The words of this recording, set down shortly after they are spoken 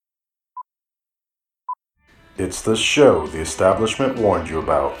It's the show the establishment warned you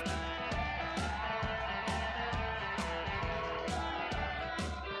about.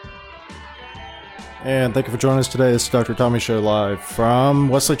 And thank you for joining us today. This is Dr. Tommy Show live from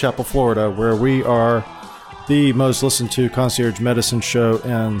Wesley Chapel, Florida, where we are the most listened to concierge medicine show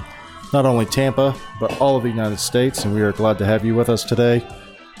in not only Tampa, but all of the United States. And we are glad to have you with us today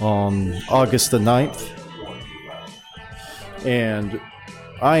on August the 9th. And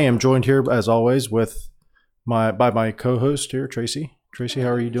I am joined here, as always, by my co-host here, Tracy. Tracy, how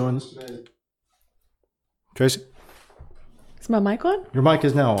are you doing? Tracy? Is my mic on? Your mic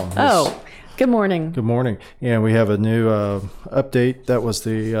is now on. Oh, good morning. Good morning. And we have a new update. That was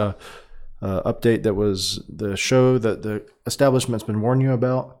the update that was the show that the establishment's been warning you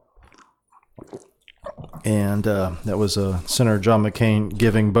about. And that was Senator John McCain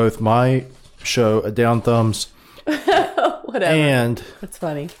giving both my show a down thumbs. Whatever. And that's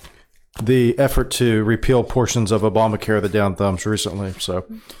funny. The effort to repeal portions of Obamacare, the down thumbs recently. So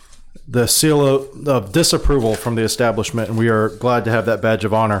the seal of disapproval from the establishment, and we are glad to have that badge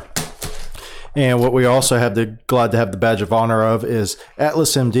of honor. And what we also glad to have the badge of honor of is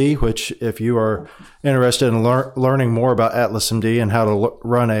Atlas MD, which if you are interested in learning more about Atlas MD and how to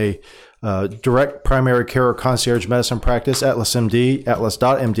run a direct primary care or concierge medicine practice,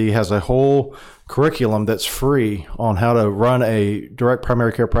 Atlas.MD has a whole curriculum that's free on how to run a direct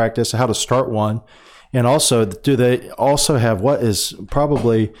primary care practice, how to start one. And also, do they also have what is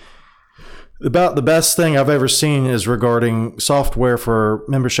probably about the best thing I've ever seen is regarding software for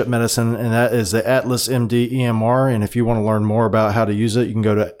membership medicine, and that is the Atlas MD EMR. And if you want to learn more about how to use it, you can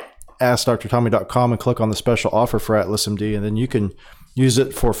go to AskDrTommy.com and click on the special offer for Atlas MD, and then you can use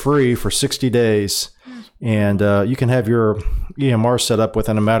it for free for 60 days. And you can have your EMR set up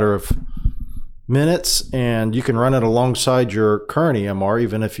within a matter of minutes, and you can run it alongside your current EMR,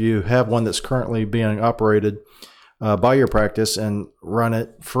 even if you have one that's currently being operated by your practice, and run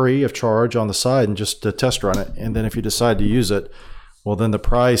it free of charge on the side and just to test run it. And then if you decide to use it, well, then the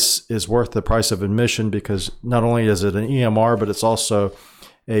price is worth the price of admission, because not only is it an EMR, but it's also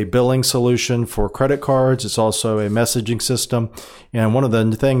a billing solution for credit cards. It's also a messaging system. And one of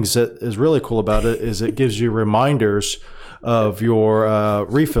the things that is really cool about it is it gives you reminders of your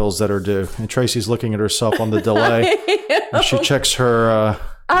refills that are due. And Tracy's looking at herself on the delay. She checks her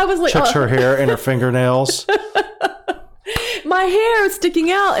checks her hair and her fingernails. My hair is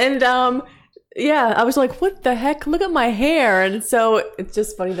sticking out, and I was like, what the heck? Look at my hair. And so it's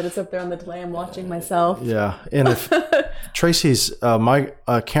just funny that it's up there on the delay. I'm watching myself. Yeah. And if Tracy's my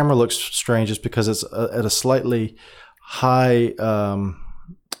camera looks strange, just because it's at a slightly high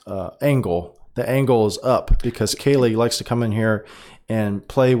angle. The angle is up because Kaylee likes to come in here and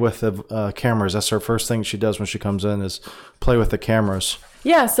play with the cameras. That's her first thing she does when she comes in, is play with the cameras.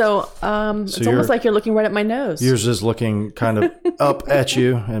 Yeah, so it's almost like you're looking right at my nose. Yours is looking kind of up at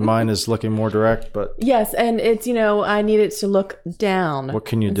you, and mine is looking more direct. But yes, and it's, I need it to look down. What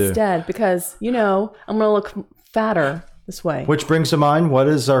can you do? Instead, because, I'm going to look fatter this way. Which brings to mind, what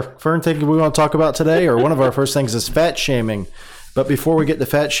is our first thing we want to talk about today? Or one of our first things is fat shaming. But before we get to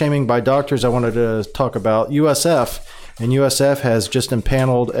fat shaming by doctors, I wanted to talk about USF. And USF has just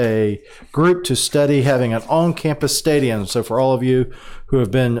impaneled a group to study having an on-campus stadium. So for all of you who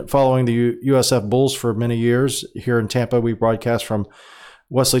have been following the USF Bulls for many years, here in Tampa, we broadcast from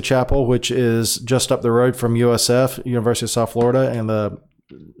Wesley Chapel, which is just up the road from USF, University of South Florida. And the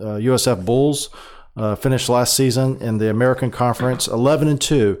USF Bulls finished last season in the American Conference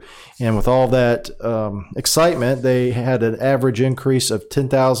 11-2. And with all that excitement, they had an average increase of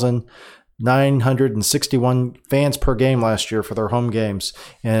 10,961 fans per game last year for their home games.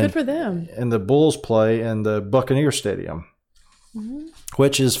 And good for them. And the Bulls play in the Buccaneers Stadium,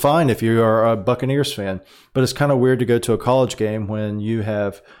 which is fine if you are a Buccaneers fan. But it's kind of weird to go to a college game when you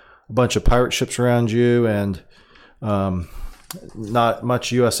have a bunch of pirate ships around you and not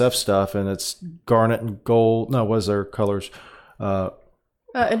much USF stuff, and it's garnet and gold. No, what is their colors?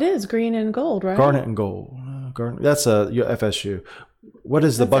 It is green and gold, right? Garnet and gold. That's a FSU. What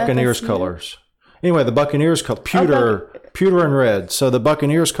is the Buccaneers FSU? Colors? Anyway, the Buccaneers color pewter and red. So the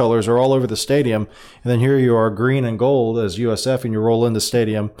Buccaneers colors are all over the stadium, and then here you are, green and gold as USF, and you roll in the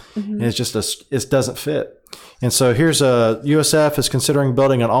stadium, and it's just it doesn't fit. And so here's USF is considering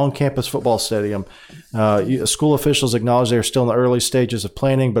building an on-campus football stadium. School officials acknowledge they are still in the early stages of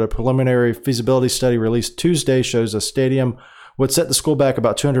planning, but a preliminary feasibility study released Tuesday shows a stadium would set the school back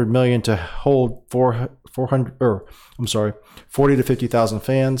about $200 million to hold 40 to 50,000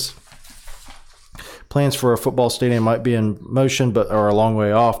 fans. Plans for a football stadium might be in motion, but are a long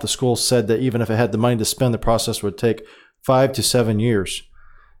way off. The school said that even if it had the money to spend, the process would take 5 to 7 years.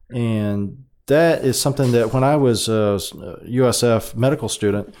 And that is something that when I was a USF medical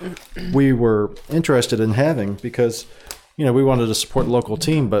student, we were interested in having because, we wanted to support the local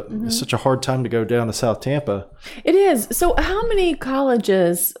team, but it's such a hard time to go down to South Tampa. It is. So how many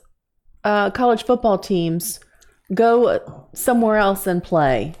colleges, college football teams go somewhere else and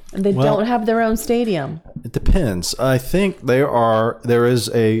play? And they don't have their own stadium. It depends. I think there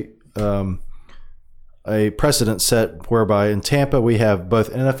is a precedent set whereby in Tampa we have both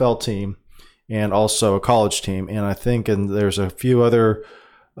an NFL team and also a college team. And I think there's a few other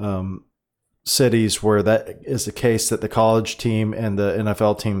cities where that is the case, that the college team and the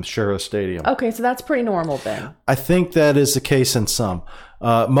NFL team share a stadium. Okay, so that's pretty normal then. I think that is the case in some.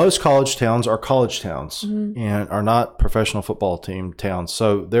 Most college towns are college towns and are not professional football team towns.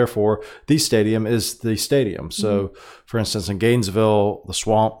 So therefore, the stadium is the stadium. So for instance, in Gainesville, the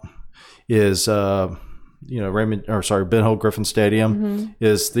Swamp is, Ben Hill Griffin Stadium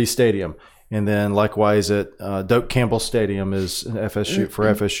is the stadium. And then likewise at Doak Campbell Stadium is an FSU for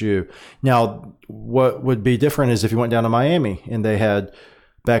FSU. Now, what would be different is if you went down to Miami and they had,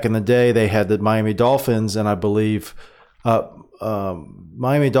 back in the day, they had the Miami Dolphins and I believe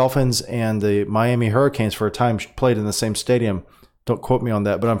Miami Dolphins and the Miami Hurricanes for a time played in the same stadium. Don't quote me on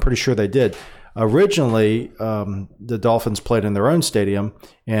that, but I'm pretty sure they did. Originally, the Dolphins played in their own stadium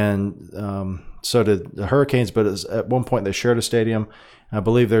and so did the Hurricanes, but at one point they shared a stadium. I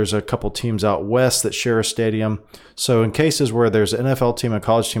believe there's a couple teams out west that share a stadium. So in cases where there's an NFL team and a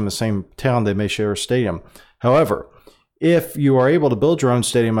college team in the same town, they may share a stadium. However, if you are able to build your own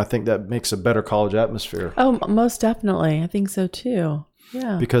stadium, I think that makes a better college atmosphere. Oh, most definitely. I think so too.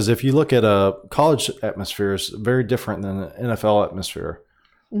 Yeah. Because if you look at a college atmosphere, it's very different than an NFL atmosphere.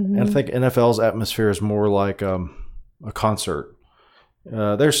 And I think NFL's atmosphere is more like a concert.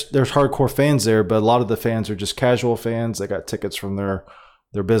 There's hardcore fans there, but a lot of the fans are just casual fans. They got tickets from their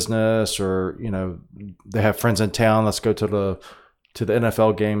business, or they have friends in town. Let's go to the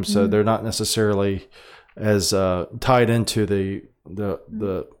NFL game. So they're not necessarily as tied into the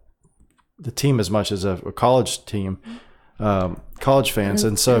team as much as a college team, college fans.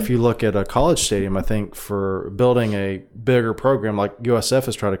 And so if you look at a college stadium, I think for building a bigger program like USF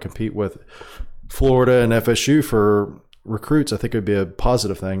is trying to compete with Florida and FSU for recruits, I think it would be a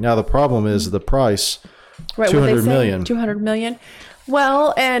positive thing. Now the problem is the price, right? $200 million. $200 million.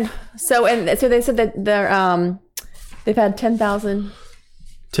 Well, and so they said that they've had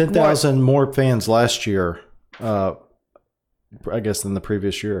 10,000 more fans last year, I guess, than the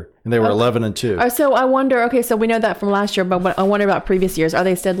previous year, and they were 11-2. So I wonder. Okay, so we know that from last year, but I wonder about previous years. Are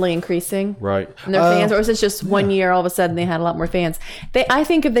they steadily increasing? Right. And their fans, or is it just one year all of a sudden they had a lot more fans? I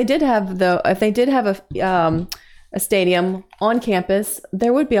think if they did have a stadium on campus,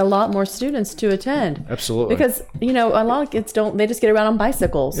 there would be a lot more students to attend. Absolutely. Because, a lot of kids they just get around on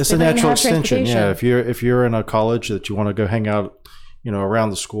bicycles. It's a natural extension. Yeah. If you're in a college that you want to go hang out, around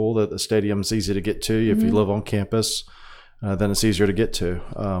the school, that the stadium's easy to get to. If you live on campus, then it's easier to get to.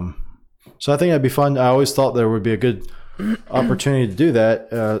 So I think that'd be fun. I always thought there would be a good opportunity to do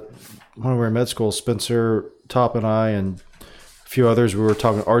that. When we were in med school, Spencer, Top, and I, and few others, we were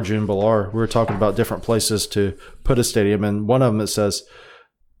talking, Arjun Balar, we were talking about different places to put a stadium, and one of them, it says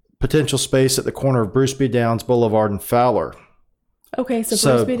potential space at the corner of Bruce B. Downs Boulevard and Fowler. Okay,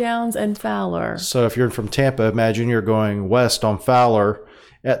 so Bruce B. Downs and Fowler. So if you're from Tampa, imagine you're going west on Fowler.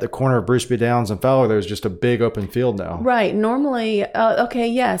 At the corner of Bruce B. Downs and Fowler, there's just a big open field now. Right. Normally, okay,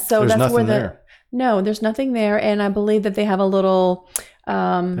 yes. So there's that's where there. No, there's nothing there, and I believe that they have a little they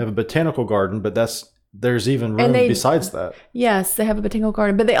have a botanical garden, but there's even room besides that. Yes, they have a botanical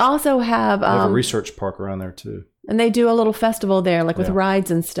garden, but they also have they have a research park around there too. And they do a little festival there, like with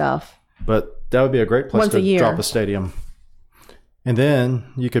rides and stuff. But that would be a great place to drop a stadium. And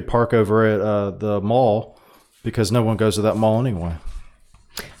then you could park over at the mall, because no one goes to that mall anyway.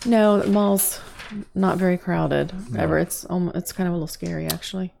 No, the mall's not very crowded ever. It's kind of a little scary,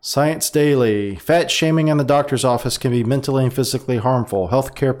 actually. Science Daily. Fat shaming in the doctor's office can be mentally and physically harmful.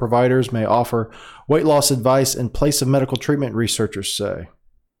 Healthcare providers may offer weight loss advice in place of medical treatment, researchers say.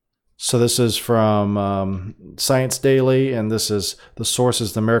 So this is from Science Daily, and this is the source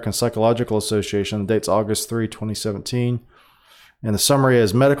is the American Psychological Association. Dates August 3, 2017. And the summary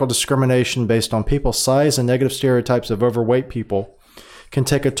is medical discrimination based on people's size and negative stereotypes of overweight people can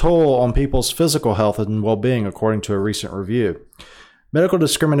take a toll on people's physical health and well-being, according to a recent review. Medical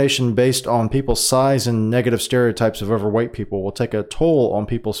discrimination based on people's size and negative stereotypes of overweight people will take a toll on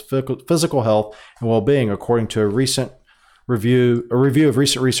people's physical health and well-being, according to a review of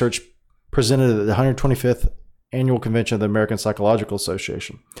recent research presented at the 125th Annual Convention of the American Psychological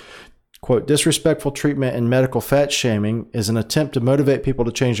Association. Quote, disrespectful treatment and medical fat shaming is an attempt to motivate people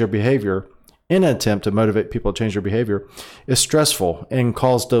to change their behavior in an attempt to motivate people to change their behavior is stressful and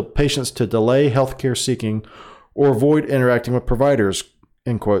cause the patients to delay healthcare seeking or avoid interacting with providers,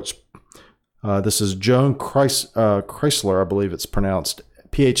 end quotes. This is Joan Chrysler, I believe it's pronounced,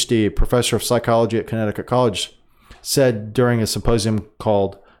 PhD, professor of psychology at Connecticut College, said during a symposium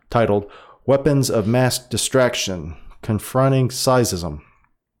titled Weapons of Mass Distraction, Confronting Sizeism.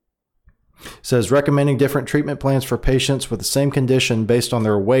 Says recommending different treatment plans for patients with the same condition based on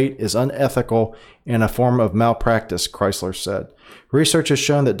their weight is unethical and a form of malpractice, Chrysler said. Research has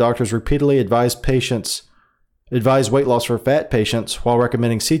shown that doctors repeatedly advise weight loss for fat patients while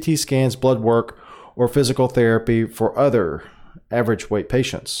recommending CT scans, blood work, or physical therapy for other average weight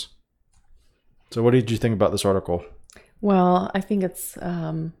patients. So what did you think about this article? Well, I think it's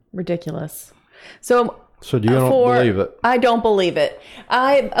ridiculous. So do you don't believe it? I don't believe it.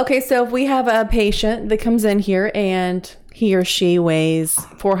 So if we have a patient that comes in here and he or she weighs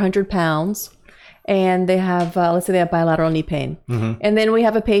 400 pounds and they have, let's say they have bilateral knee pain. Mm-hmm. And then we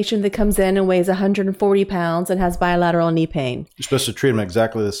have a patient that comes in and weighs 140 pounds and has bilateral knee pain. You're supposed to treat them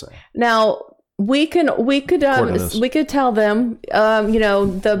exactly the same. Now, we could tell them,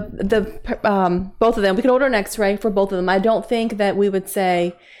 both of them, we could order an x-ray for both of them. I don't think that we would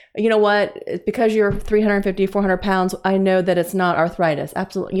say, you know what, because you're 350, 400 pounds, I know that it's not arthritis.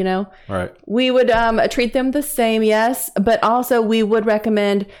 Absolutely, Right. We would treat them the same, yes. But also we would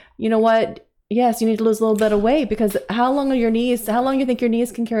recommend, you know what, yes, you need to lose a little bit of weight because how long do you think your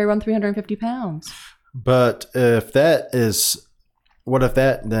knees can carry around 350 pounds? But what if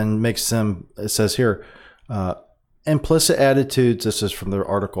that then makes them, it says here, implicit attitudes, this is from the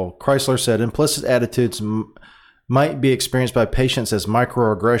article, Chrysler said, implicit attitudes might be experienced by patients as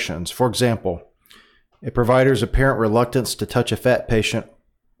microaggressions. For example, a provider's apparent reluctance to touch a fat patient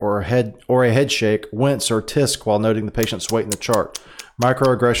or a head shake, wince, or tisk while noting the patient's weight in the chart.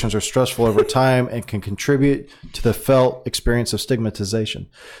 Microaggressions are stressful over time and can contribute to the felt experience of stigmatization.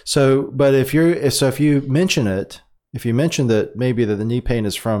 But if you mention that maybe that the knee pain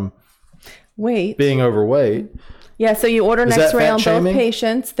is from weight, being overweight. Yeah, so you order an x-ray on both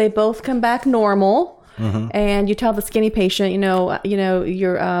patients. They both come back normal. Mm-hmm. And you tell the skinny patient, you don't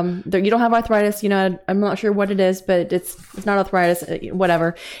have arthritis. I'm not sure what it is, but it's not arthritis,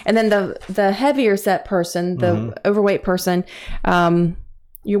 whatever. And then the heavier set person, the overweight person, what are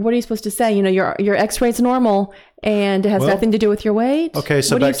you supposed to say? Your X-ray's normal and it has nothing to do with your weight. Okay,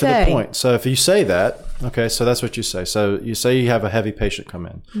 so back to the point. So if you say that, okay, so that's what you say. So you say you have a heavy patient come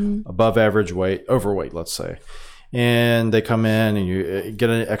in, above average weight, overweight, let's say. And they come in and you get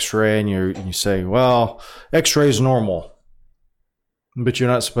an x-ray and you say, well, x-ray is normal. But you're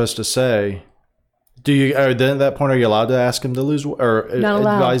not supposed to say, then at that point, are you allowed to ask them to lose or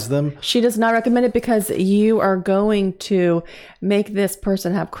advise them? She does not recommend it because you are going to make this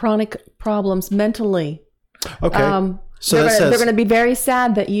person have chronic problems mentally. Okay. So they're going to be very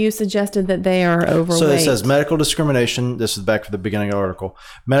sad that you suggested that they are overweight. So it says medical discrimination. This is back to the beginning of the article.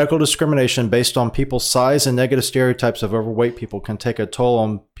 Medical discrimination based on people's size and negative stereotypes of overweight people can take a toll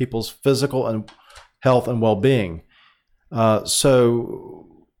on people's physical and health and well-being. So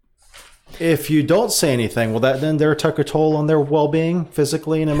if you don't say anything, will that then take a toll on their well-being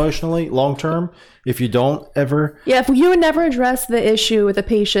physically and emotionally long-term? If you don't ever... Yeah, if you would never address the issue with a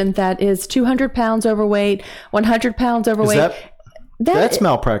patient that is 200 pounds overweight, 100 pounds overweight... That's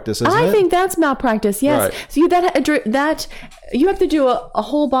malpractice, isn't it? I think that's malpractice, yes. Right. So you have to do a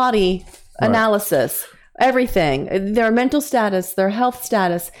whole body analysis, everything, their mental status, their health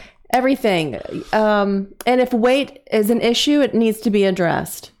status, everything. And if weight is an issue, it needs to be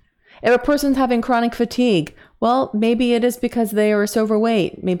addressed. If a person's having chronic fatigue, well, maybe it is because they are so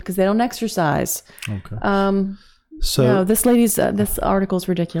overweight, maybe because they don't exercise. Okay. This article is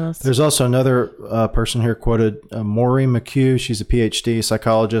ridiculous. There's also another person here quoted, Maureen McHugh. She's a PhD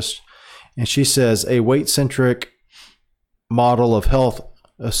psychologist, and she says a weight-centric model of health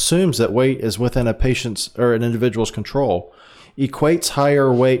assumes that weight is within a patient's or an individual's control, equates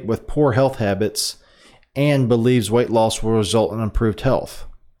higher weight with poor health habits, and believes weight loss will result in improved health.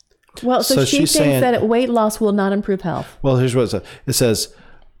 Well, so she thinks that weight loss will not improve health. Well, here's what it says. It says,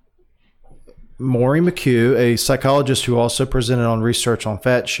 Maureen McHugh, a psychologist who also presented on research on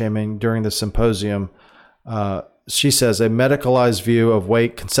fat shaming during the symposium, she says a medicalized view of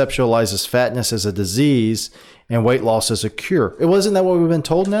weight conceptualizes fatness as a disease and weight loss as a cure. Wasn't that what we've been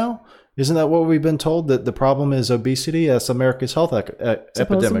told now? Isn't that what we've been told? That the problem is obesity? That's America's health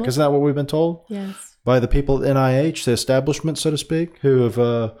epidemic. Isn't that what we've been told? Yes. By the people at NIH, the establishment, so to speak, who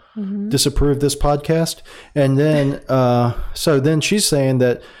have disapproved this podcast. And then, then she's saying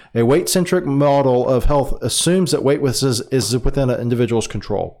that a weight-centric model of health assumes that weight is within an individual's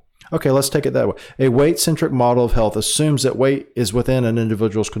control. Okay, let's take it that way. A weight-centric model of health assumes that weight is within an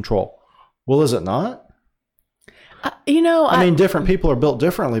individual's control. Well, is it not? I mean, different people are built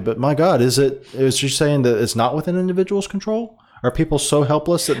differently, but my God, is she saying that it's not within an individual's control? Are people so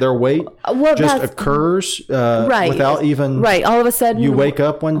helpless that their weight just occurs without even... Right, all of a sudden... You wake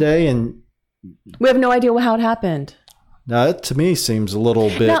up one day and... We have no idea how it happened. Now, that to me seems a little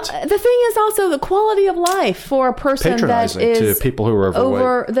bit... Now, the thing is also the quality of life for a person that is... to people who are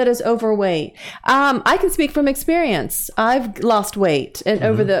overweight. That is overweight. I can speak from experience. I've lost weight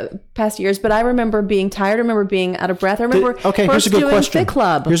over the past years, but I remember being tired. I remember being out of breath. I remember here's a good question. Fit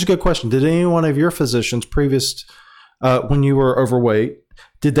Club. Here's a good question. Did any one of your physicians previous, when you were overweight,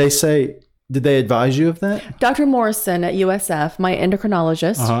 did they advise you of that? Dr. Morrison at USF, my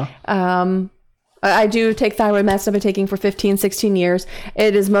endocrinologist, I do take thyroid meds I've been taking for 15, 16 years.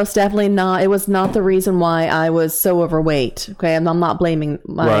 It is most definitely not, it was not the reason why I was so overweight. Okay. I'm not blaming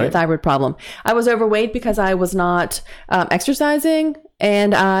my thyroid problem. I was overweight because I was not exercising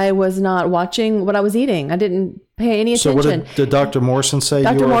and I was not watching what I was eating. I didn't pay any attention. So what did Dr. Morrison say?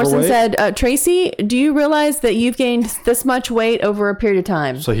 Dr. Morrison said, Tracy, do you realize that you've gained this much weight over a period of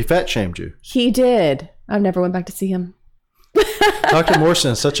time? So he fat shamed you. He did. I never went back to see him. Dr.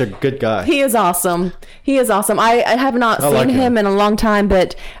 Morrison is such a good guy. He is awesome. I have not seen him in a long time,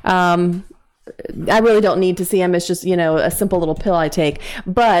 but I really don't need to see him. It's just, a simple little pill I take.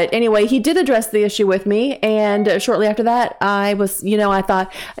 But anyway, he did address the issue with me. And shortly after that, I was, I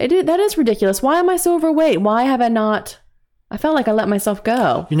thought, that is ridiculous. Why am I so overweight? Why have I not? I felt like I let myself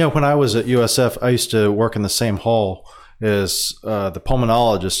go. When I was at USF, I used to work in the same hall as the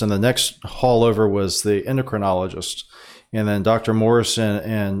pulmonologist. And the next hall over was the endocrinologist. And then Dr. Morrison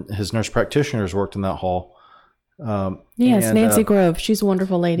and his nurse practitioners worked in that hall. Yes, Nancy Grove. She's a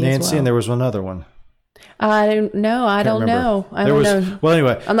wonderful lady Nancy, as well. And there was one other one. I don't know. I don't know. Well,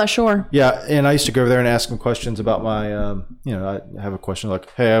 anyway. I'm not sure. Yeah, and I used to go over there and ask them questions about my, I have a question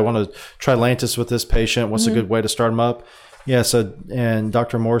like, hey, I want to try Lantus with this patient. What's a good way to start them up? Yeah, so, and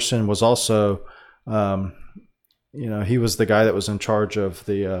Dr. Morrison was also, he was the guy that was in charge of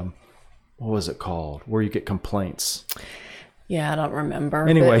the, what was it called? Where you get complaints. Yeah, I don't remember.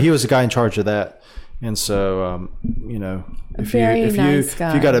 Anyway, he was the guy in charge of that. And so, if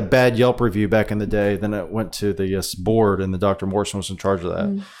you got a bad Yelp review back in the day, then it went to the board, and the Dr. Morrison was in charge of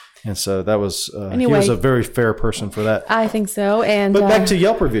that. And so that was he was a very fair person for that. I think so. And but back to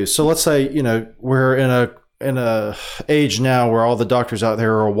Yelp reviews. So let's say we're in a age now where all the doctors out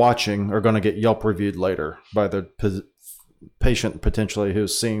there are going to get Yelp reviewed later by the patient potentially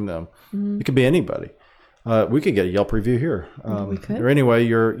who's seeing them. It could be anybody. We could get a Yelp review here. We could. Or anyway,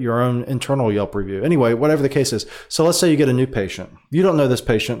 your own internal Yelp review. Anyway, whatever the case is. So let's say you get a new patient. You don't know this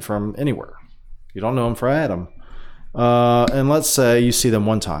patient from anywhere. You don't know him from Adam. And let's say you see them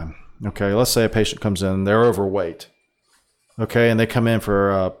one time. Okay, let's say a patient comes in, they're overweight. Okay, and they come in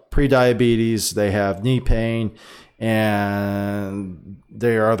for pre-diabetes, they have knee pain, and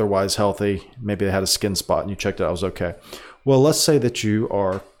they are otherwise healthy. Maybe they had a skin spot and you checked it out, it was okay. Well, let's say that you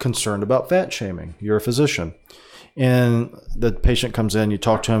are concerned about fat shaming. You're a physician. And the patient comes in, you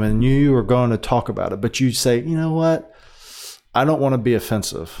talk to him, and you are going to talk about it. But you say, you know what? I don't want to be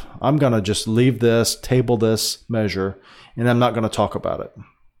offensive. I'm going to just leave this, table this measure, and I'm not going to talk about it.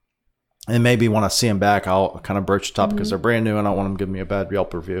 And maybe when I see them back, I'll kind of broach the topic because they're brand new and I don't want them to give me a bad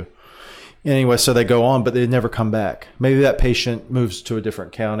Yelp review. Anyway, so they go on, but they never come back. Maybe that patient moves to a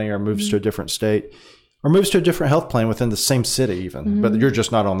different county or moves to a different state. Or moves to a different health plan within the same city even, but you're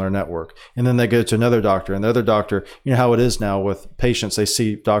just not on their network. And then they go to another doctor, and the other doctor, you know how it is now with patients, they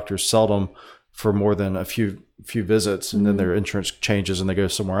see doctors seldom for more than a few visits, and then their insurance changes and they go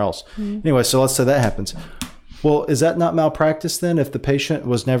somewhere else. Anyway, so let's say that happens. Well, is that not malpractice then if the patient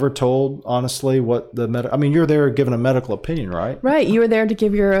was never told honestly what you're there giving a medical opinion, right? Right. You were there to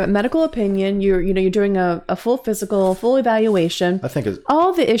give your medical opinion. You're doing a full physical, full evaluation. I think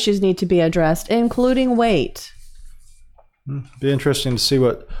all the issues need to be addressed, including weight. Be interesting to see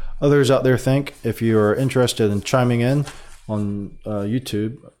what others out there think. If you are interested in chiming in on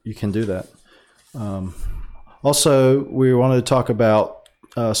YouTube, you can do that. Also, we wanted to talk about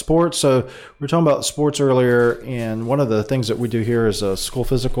sports. So we were talking about sports earlier, and one of the things that we do here is school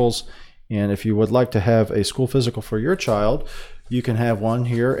physicals. And if you would like to have a school physical for your child, you can have one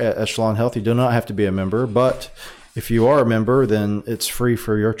here at Echelon Health. You do not have to be a member, but if you are a member, then it's free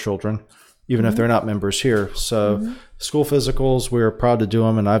for your children, even if they're not members here. So school physicals, we're proud to do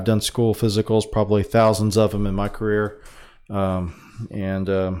them, and I've done school physicals, probably thousands of them in my career.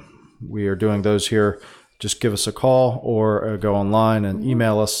 And we are doing those here just give us a call or go online and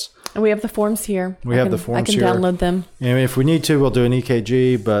email us. And we have the forms here. I can download them. And if we need to, we'll do an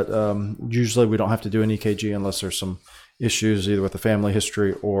EKG, but usually we don't have to do an EKG unless there's some issues either with the family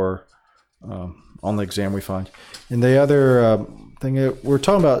history or on the exam we find. And the other thing we're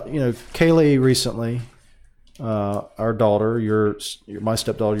talking about, Kaylee recently, our daughter, my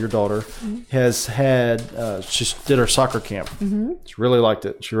stepdaughter, your daughter, has had, she did her soccer camp. She really liked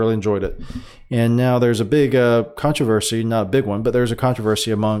it. She really enjoyed it. And now there's a big controversy, not a big one, but there's a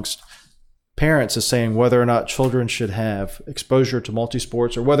controversy amongst parents is saying whether or not children should have exposure to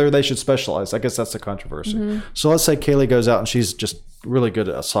multi-sports or whether they should specialize. I guess that's the controversy. So let's say Kaylee goes out and she's just really good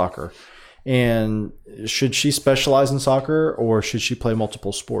at soccer. And should she specialize in soccer or should she play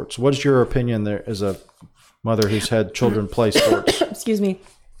multiple sports? What is your opinion there as a mother who's had children play sports? Excuse me.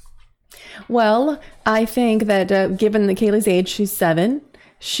 Well, I think that given that Kaylee's age, she's 7.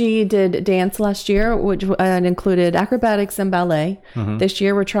 She did dance last year, which included acrobatics and ballet. This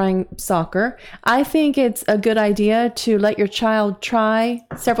year, we're trying soccer. I think it's a good idea to let your child try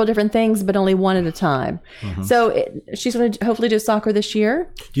several different things, but only one at a time. So she's going to hopefully do soccer this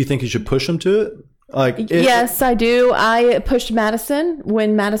year. Do you think you should push them to it? Yes, I do. I pushed Madison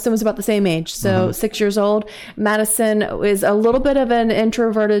when Madison was about the same age, so 6 years old. Madison is a little bit of an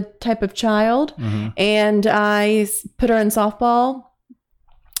introverted type of child, and I put her in softball.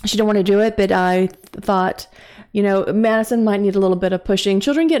 She didn't want to do it, but I thought, Madison might need a little bit of pushing.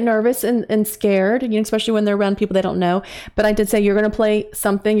 Children get nervous and scared, especially when they're around people they don't know. But I did say, you're going to play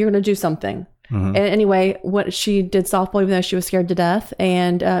something, you're going to do something. And anyway, what she did softball, even though she was scared to death,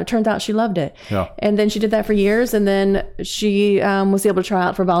 and it turns out she loved it. Yeah. And then she did that for years, and then she was able to try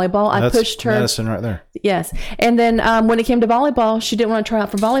out for volleyball. I pushed her. Madison right there. Yes. And then when it came to volleyball, she didn't want to try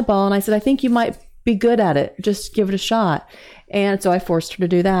out for volleyball, and I said, I think you might be good at it. Just give it a shot. And so I forced her to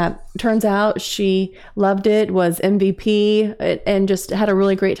do that. Turns out she loved it, was MVP, and just had a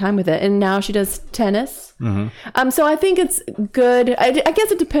really great time with it. And now she does tennis. So I think it's good. I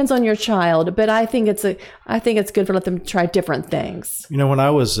guess it depends on your child, but I think it's good to let them try different things. When I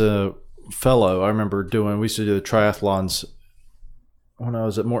was a fellow, I remember we used to do the triathlons when I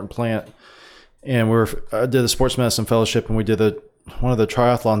was at Morton Plant, and I did the sports medicine fellowship, and we did one of the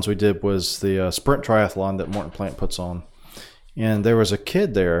triathlons we did was the sprint triathlon that Morton Plant puts on. And there was a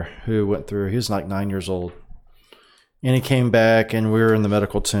kid there who went through, he was like 9 years old. And he came back and we were in the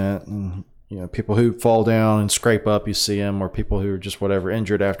medical tent and, people who fall down and scrape up, you see him, or people who are just whatever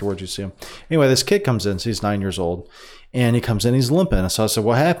injured afterwards, you see him. Anyway, this kid comes in, so he's 9 years old, and he comes in, he's limping. So I said,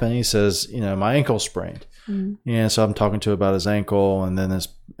 what happened? He says, my ankle sprained. And so I'm talking to him about his ankle, and then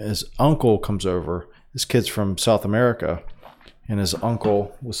his uncle comes over. This kid's from South America, and his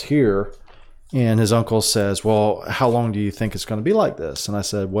uncle was here. And his uncle says, well, how long do you think it's going to be like this? And I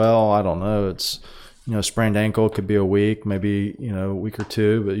said, well, I don't know. It's, sprained ankle could be a week, maybe, a week or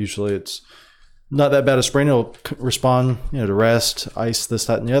two, but usually it's not that bad a sprain. It'll respond, to rest, ice, this,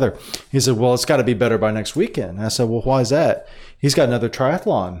 that, and the other. He said, well, it's got to be better by next weekend. And I said, well, why is that? He's got another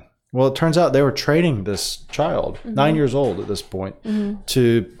triathlon. Well, it turns out they were training this child, 9 years old at this point,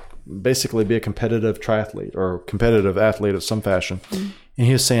 to basically be a competitive triathlete or competitive athlete of some fashion. And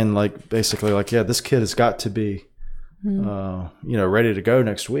he was saying basically, yeah, this kid has got to be, ready to go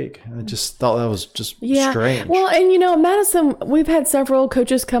next week. And I just thought that was just strange. Well, and Madison, we've had several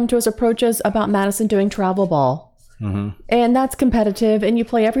coaches come to us, approach us about Madison doing travel ball. And that's competitive, and you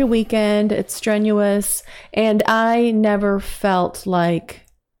play every weekend. It's strenuous. And I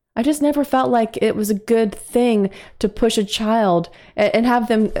just never felt like it was a good thing to push a child and have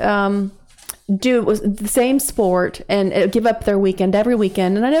them do the same sport and give up their weekend every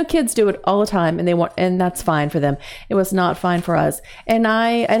weekend. And I know kids do it all the time, and that's fine for them. It was not fine for us. And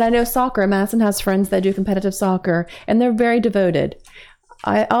I know soccer. Madison has friends that do competitive soccer, and they're very devoted.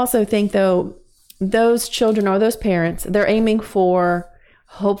 I also think, though, those children or those parents, they're aiming for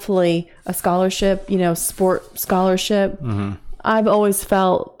hopefully a scholarship, sport scholarship. I've always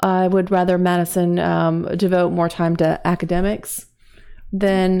felt I would rather Madison devote more time to academics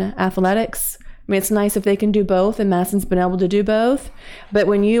than athletics. I mean, it's nice if they can do both, and Madison's been able to do both. But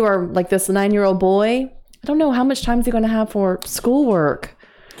when you are like this 9-year-old boy, I don't know how much time is he going to have for schoolwork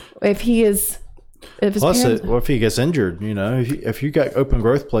if he is. If he gets injured, if you got open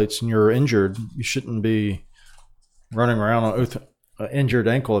growth plates and you're injured, you shouldn't be running around on an injured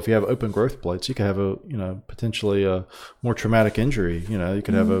ankle. If you have open growth plates, you could have potentially a more traumatic injury. You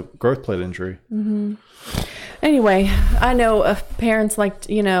could have a growth plate injury. Anyway, I know parents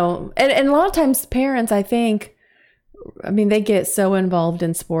and a lot of times parents, I think, they get so involved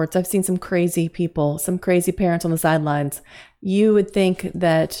in sports. I've seen some crazy people, some crazy parents on the sidelines. You would think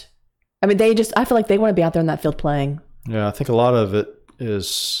that I mean, I feel like they want to be out there in that field playing. Yeah, I think a lot of it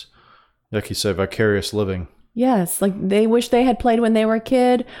is, like you said, vicarious living. Yes, like they wish they had played when they were a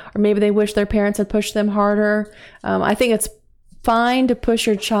kid, or maybe they wish their parents had pushed them harder. I think it's fine to push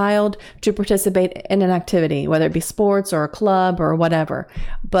your child to participate in an activity, whether it be sports or a club or whatever,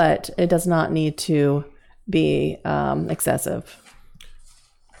 but it does not need to be excessive.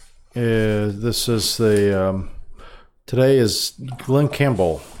 This is today is Glenn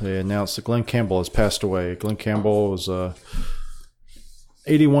Campbell. They announced that Glenn Campbell has passed away. Glenn Campbell was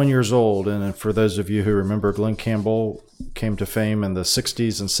 81 years old, and for those of you who remember, Glenn Campbell came to fame in the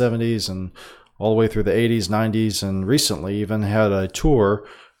 60s and 70s and all the way through the 80s, 90s, and recently even had a tour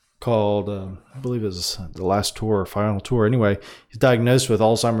called, I believe it was the last tour or final tour. Anyway, he's diagnosed with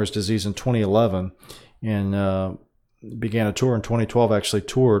Alzheimer's disease in 2011 and began a tour in 2012, actually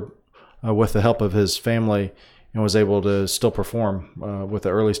toured with the help of his family and was able to still perform with the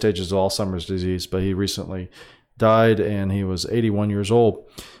early stages of Alzheimer's disease, but he recently died, and he was 81 years old.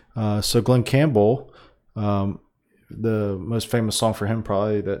 So Glenn Campbell, the most famous song for him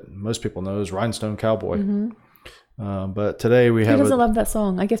probably that most people know is Rhinestone Cowboy. Mm-hmm. But today we have... Who doesn't love that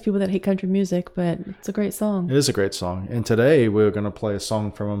song? I guess people that hate country music, but it's a great song. It is a great song. And today we're going to play a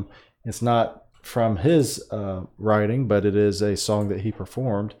song from him. It's not from his writing, but it is a song that he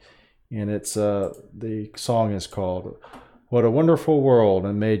performed. And it's the song is called What a Wonderful World,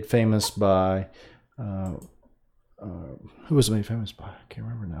 and made famous by... who was it made famous by? I can't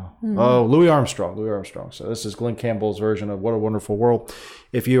remember now. Mm-hmm. Oh, Louis Armstrong. So this is Glenn Campbell's version of What a Wonderful World.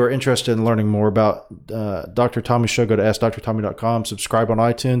 If you are interested in learning more about Dr. Tommy's show, go to AskDrTommy.com, subscribe on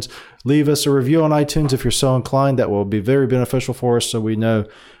iTunes, leave us a review on iTunes if you're so inclined. That will be very beneficial for us so we know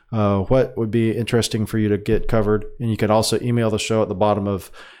what would be interesting for you to get covered. And you can also email the show at the bottom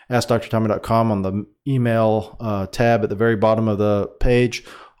of AskDrTommy.com on the email tab at the very bottom of the page.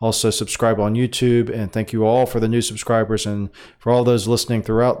 Also subscribe on YouTube, and thank you all for the new subscribers and for all those listening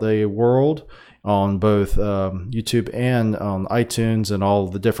throughout the world on both YouTube and on iTunes and all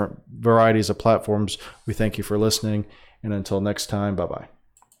the different varieties of platforms. We thank you for listening, and until next time, bye-bye.